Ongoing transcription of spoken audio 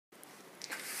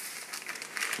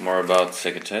more about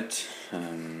seketet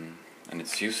and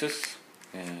its uses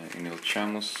in Il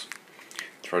Chamus.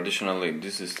 Traditionally,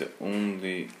 this is the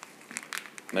only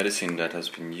medicine that has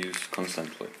been used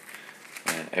constantly,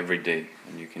 every day,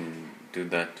 and you can do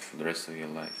that for the rest of your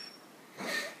life.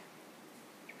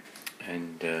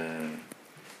 And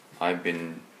I've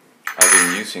been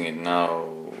using it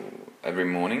now every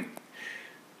morning,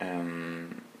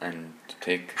 and to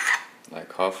take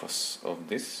like half of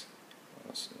this,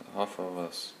 half of a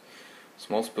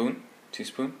small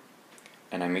teaspoon,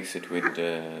 and I mix it with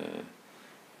the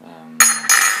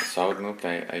sour milk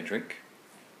I drink.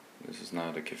 This is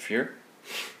now the kefir.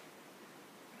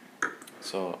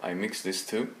 So I mix this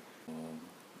too.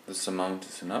 This amount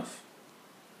is enough.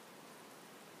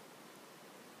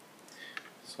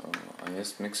 So I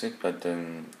just mix it, but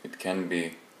it can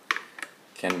be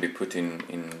put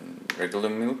in regular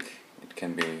milk. It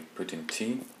can be put in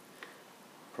tea,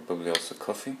 probably also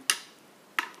coffee.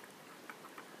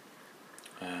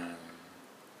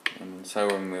 And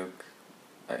sour milk,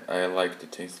 I like the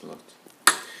taste a lot.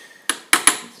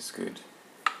 It is good.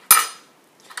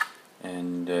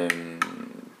 And the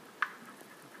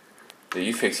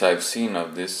effects I've seen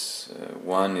of this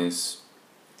one is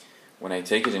when I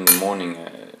take it in the morning,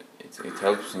 it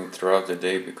helps me throughout the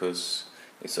day because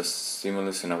it's a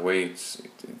stimulus in a way.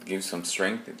 It gives some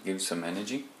strength, it gives some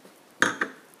energy.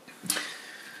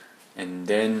 And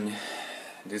then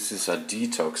this is a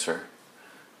detoxer,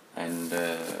 and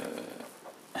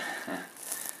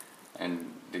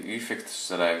and the effects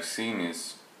that I've seen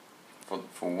is for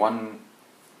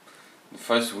the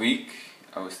first week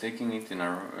I was taking it in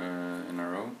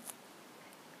a row.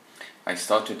 I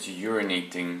started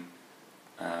urinating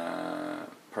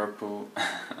purple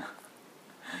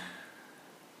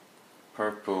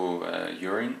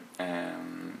urine,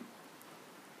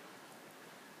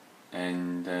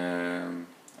 and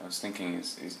I was thinking,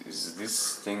 is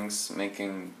this things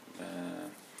making the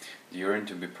urine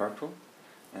to be purple?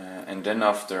 And then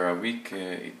after a week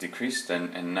it decreased,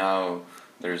 and now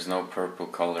there is no purple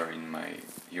color in my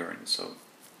urine. So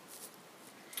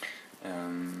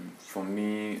for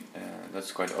me,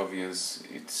 that's quite obvious.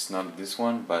 It's not this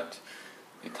one, but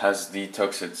it has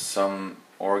detoxed some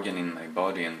organ in my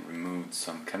body and removed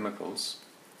some chemicals.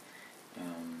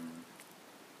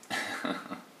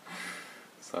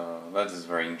 So that is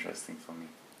very interesting for me,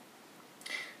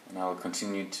 and I'll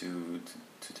continue to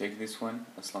take this one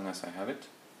as long as I have it.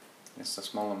 Just a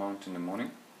small amount in the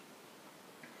morning,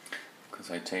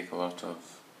 because I take a lot of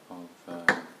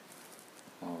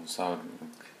sour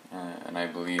milk, and I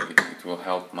believe it will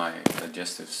help my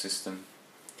digestive system,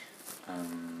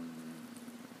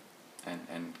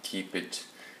 and keep it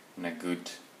in a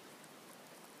good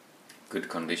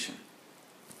condition.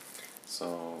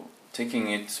 So taking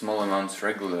it small amounts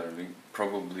regularly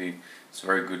probably is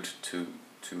very good to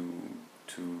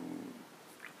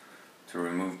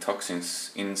remove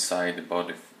toxins inside the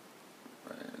body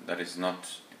that is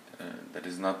not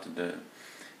the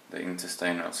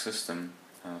intestinal system,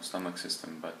 stomach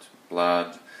system, but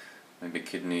blood, maybe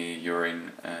kidney,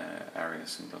 urine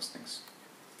areas, and those things.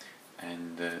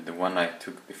 And the one I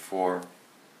took before,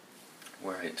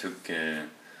 where I took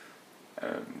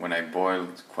when I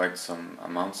boiled quite some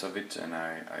amounts of it and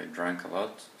I drank a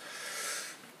lot,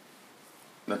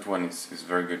 that one is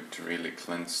very good to really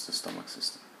cleanse the stomach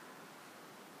system.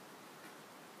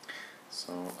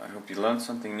 So I hope you learned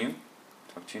something new.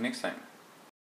 Talk to you next time.